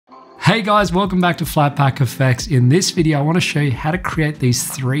Hey guys, welcome back to flatpackfx. In this video, I want to show you how to create these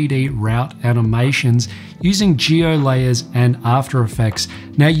 3D route animations using GeoLayers and After Effects.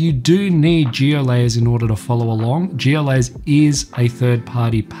 Now you do need GeoLayers in order to follow along. GeoLayers is a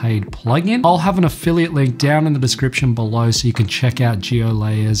third-party paid plugin. I'll have an affiliate link down in the description below so you can check out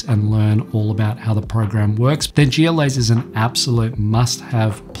GeoLayers and learn all about how the program works. Then GeoLayers is an absolute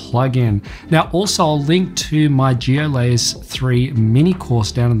must-have plugin. Now also I'll link to my GeoLayers 3 mini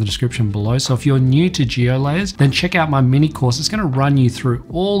course down in the description below. So if you're new to GeoLayers, then check out my mini course. It's going to run you through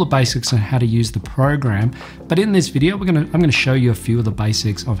all the basics on how to use the program. But in this video, I'm going to show you a few of the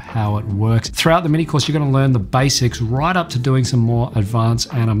basics of how it works. Throughout the mini course, you're going to learn the basics right up to doing some more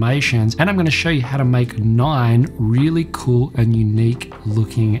advanced animations. And I'm going to show you how to make 9 really cool and unique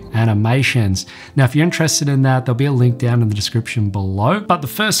looking animations. Now, if you're interested in that, there'll be a link down in the description below. But the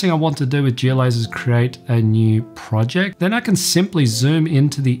first thing I want to do with GeoLayers is create a new project. Then I can simply zoom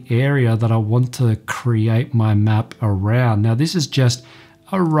into the area that I want to create my map around. Now, this is just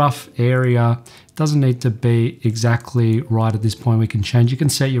a rough area. It doesn't need to be exactly right at this point. We can change. You can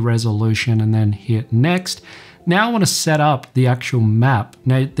set your resolution and then hit next. Now I want to set up the actual map.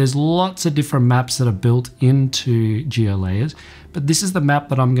 Now there's lots of different maps that are built into GeoLayers, but this is the map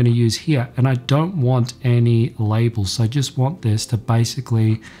that I'm going to use here, and I don't want any labels. So I just want this to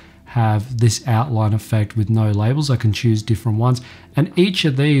basically have this outline effect with no labels. I can choose different ones, and each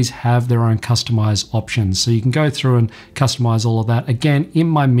of these have their own customized options. So you can go through and customize all of that. Again, in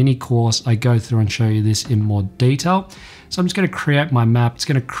my mini course, I go through and show you this in more detail. So I'm just going to create my map. It's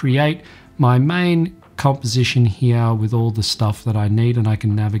going to create my main composition here with all the stuff that I need, and I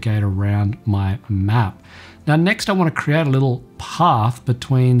can navigate around my map. Now, next I want to create a little path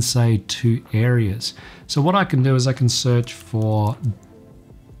between, say, 2 areas. So what I can do is I can search for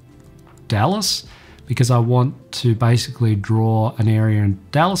Dallas, because I want to basically draw an area in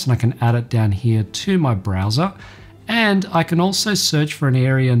Dallas, and I can add it down here to my browser. And I can also search for an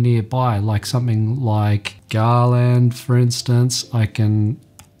area nearby, like something like Garland, for instance. I can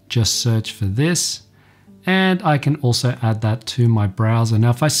just search for this, and I can also add that to my browser.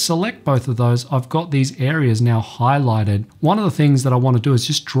 Now, if I select both of those, I've got these areas now highlighted. One of the things that I want to do is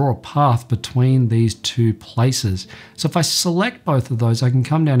just draw a path between these 2 places. So if I select both of those, I can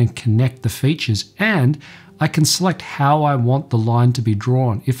come down and connect the features, and I can select how I want the line to be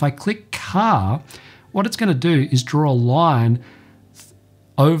drawn. If I click car, what it's going to do is draw a line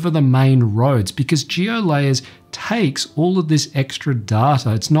over the main roads, because GeoLayers takes all of this extra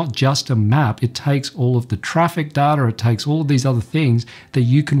data. It's not just a map. It takes all of the traffic data. It takes all of these other things that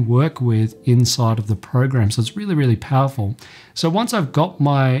you can work with inside of the program. So it's really, really powerful. So once I've got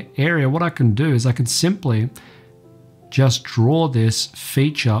my area, what I can do is I can simply just draw this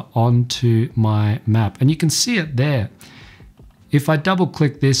feature onto my map, and you can see it there. If I double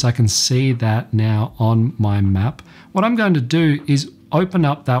click this, I can see that now on my map. What I'm going to do is open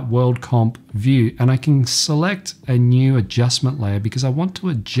up that world comp view, and I can select a new adjustment layer because I want to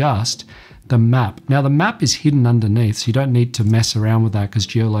adjust the map. Now the map is hidden underneath, so you don't need to mess around with that because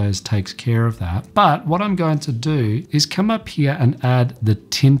GeoLayers takes care of that. But what I'm going to do is come up here and add the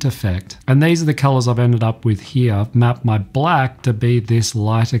tint effect. And these are the colors I've ended up with here. I've mapped my black to be this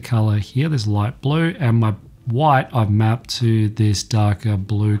lighter color here, this light blue, and my white I've mapped to this darker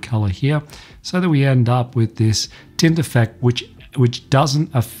blue color here, so that we end up with this tint effect which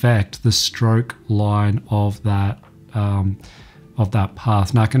doesn't affect the stroke line of that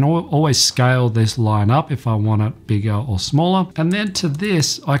path. Now I can always scale this line up if I want it bigger or smaller. And then to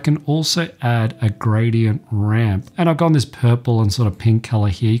this, I can also add a gradient ramp. And I've gone this purple and sort of pink color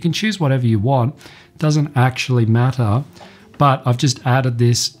here. You can choose whatever you want. It doesn't actually matter, but I've just added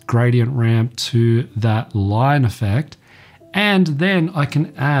this gradient ramp to that line effect. And then I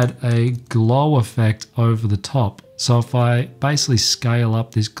can add a glow effect over the top. So if I basically scale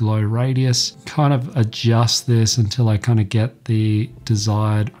up this glow radius, kind of adjust this until I kind of get the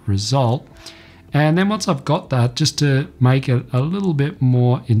desired result. And then once I've got that, just to make it a little bit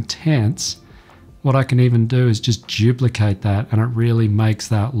more intense, what I can even do is just duplicate that, and it really makes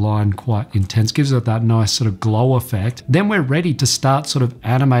that line quite intense, gives it that nice sort of glow effect. Then we're ready to start sort of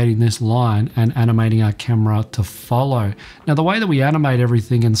animating this line and animating our camera to follow. Now the way that we animate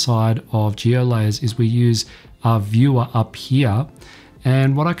everything inside of GeoLayers is we use our viewer up here,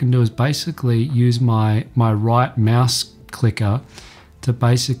 and what I can do is basically use my right mouse clicker to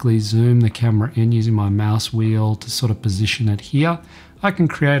basically zoom the camera in using my mouse wheel to sort of position it here. I can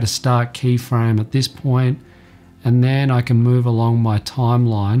create a start keyframe at this point, and then I can move along my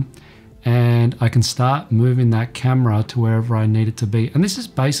timeline, and I can start moving that camera to wherever I need it to be. And this is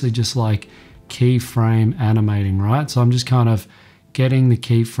basically just like keyframe animating, right? So I'm just kind of getting the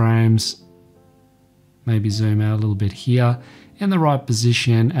keyframes, maybe zoom out a little bit here, in the right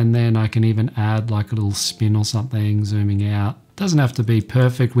position, and then I can even add like a little spin or something, zooming out. Doesn't have to be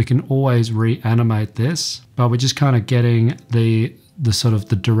perfect. We can always reanimate this, but we're just kind of getting the sort of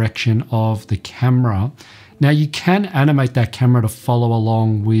the direction of the camera. Now you can animate that camera to follow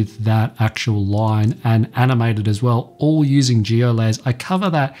along with that actual line and animate it as well, all using GeoLayers. I cover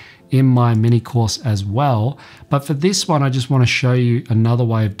that in my mini course as well, but for this one, I just want to show you another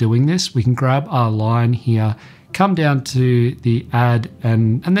way of doing this. We can grab our line here, come down to the add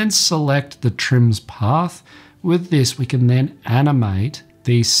and then select the trims path. With this, we can then animate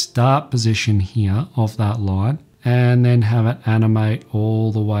the start position here of that line and then have it animate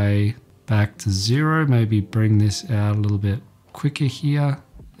all the way back to 0. Maybe bring this out a little bit quicker here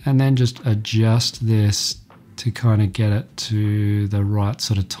and then just adjust this to kind of get it to the right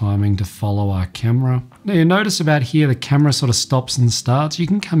sort of timing to follow our camera. Now you notice about here, the camera sort of stops and starts. You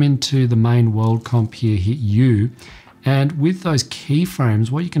can come into the main world comp here, hit U, and with those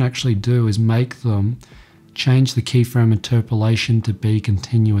keyframes, what you can actually do is make them change the keyframe interpolation to be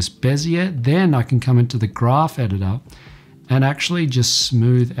continuous Bezier. Then I can come into the graph editor and actually just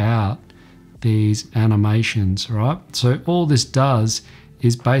smooth out these animations, right? So all this does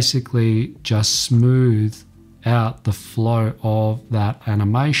is basically just smooth out the flow of that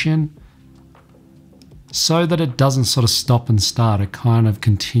animation so that it doesn't sort of stop and start. It kind of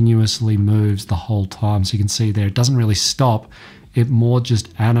continuously moves the whole time. So you can see there, it doesn't really stop. It more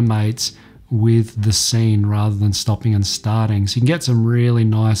just animates with the scene rather than stopping and starting. So you can get some really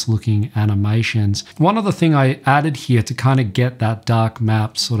nice looking animations. One other thing I added here to kind of get that dark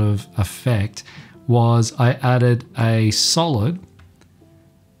map sort of effect was I added a solid,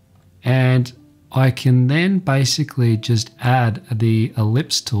 and I can then basically just add the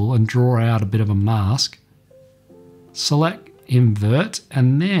ellipse tool and draw out a bit of a mask, select invert,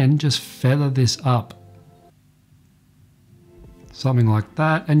 and then just feather this up. Something like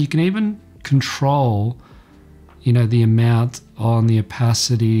that. And you can even control, you know, the amount on the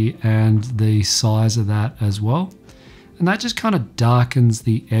opacity and the size of that as well. And that just kind of darkens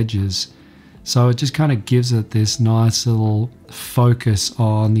the edges. So it just kind of gives it this nice little focus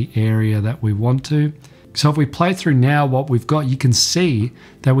on the area that we want to. So if we play through now what we've got, you can see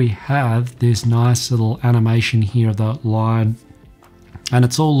that we have this nice little animation here of the line, and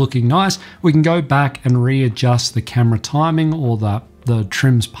it's all looking nice. We can go back and readjust the camera timing or the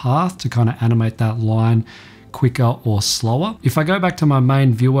trims path to kind of animate that line quicker or slower. If I go back to my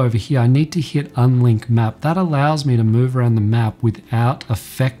main view over here, I need to hit unlink map. That allows me to move around the map without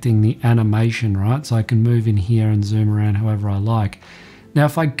affecting the animation, right? So I can move in here and zoom around however I like. Now,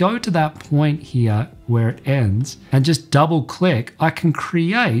 if I go to that point here where it ends and just double click, I can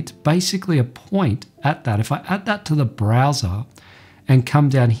create basically a point at that. If I add that to the browser and come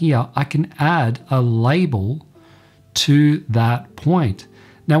down here, I can add a label to that point.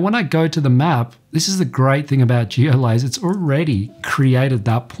 Now, when I go to the map, this is the great thing about GeoLayers. It's already created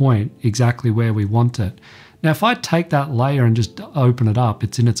that point exactly where we want it. Now, if I take that layer and just open it up,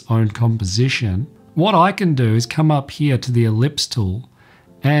 it's in its own composition. What I can do is come up here to the ellipse tool.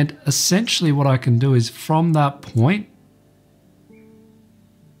 And essentially what I can do is from that point,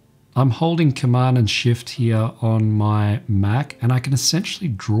 I'm holding Command and Shift here on my Mac, and I can essentially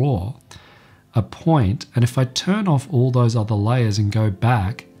draw a point. And if I turn off all those other layers and go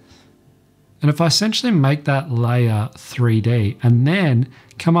back, and if I essentially make that layer 3D and then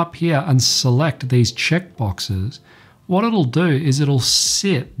come up here and select these checkboxes, what it'll do is it'll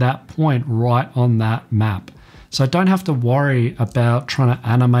sit that point right on that map. So I don't have to worry about trying to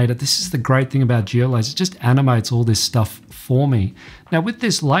animate it. This is the great thing about GeoLayers. It just animates all this stuff for me. Now with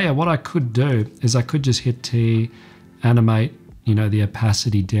this layer, what I could do is I could just hit T, animate, you know, the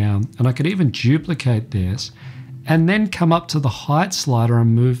opacity down, and I could even duplicate this and then come up to the height slider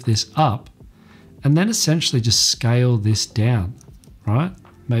and move this up, and then essentially just scale this down, right?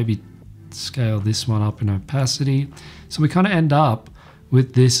 Maybe scale this one up in opacity. So we kind of end up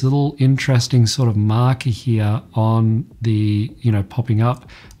with this little interesting sort of marker here on the, you know, popping up.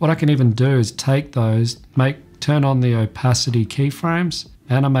 What I can even do is take those, turn on the opacity keyframes,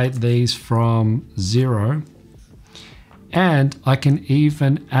 animate these from 0, and I can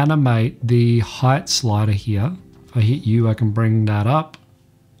even animate the height slider here. If I hit U, I can bring that up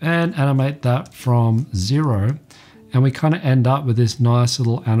and animate that from 0. And we kind of end up with this nice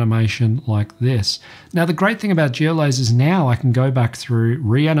little animation like this. Now, the great thing about GeoLayers is now I can go back through,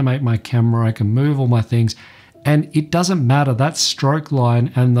 reanimate my camera, I can move all my things, and it doesn't matter. That stroke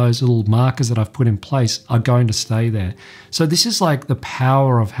line and those little markers that I've put in place are going to stay there. So this is like the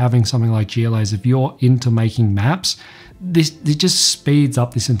power of having something like GeoLayers. If you're into making maps, it just speeds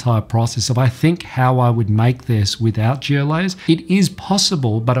up this entire process. If I think how I would make this without GeoLayers, it is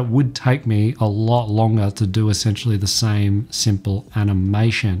possible, but it would take me a lot longer to do essentially the same simple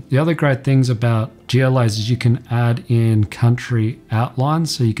animation. The other great things about GeoLayers is you can add in country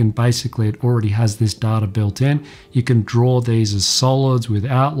outlines. So you can basically, it already has this data built in. You can draw these as solids with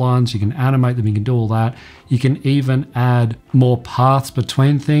outlines. You can animate them. You can do all that. You can even add more paths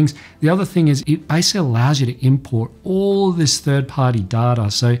between things. The other thing is it basically allows you to import all of this third-party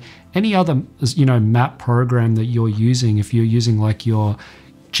data. So any other, map program that you're using, if you're using like your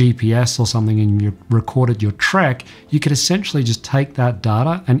GPS or something and you recorded your trek, you could essentially just take that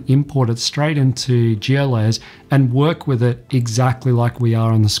data and import it straight into GeoLayers and work with it exactly like we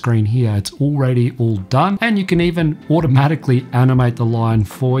are on the screen here. It's already all done, and you can even automatically animate the line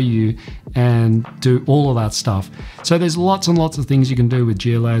for you and do all of that stuff. So there's lots and lots of things you can do with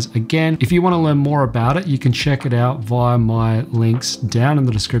GeoLayers. Again, if you want to learn more about it, you can check it out via my links down in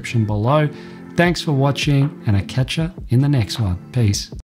the description below. Thanks for watching, and I'll catch you in the next one. Peace.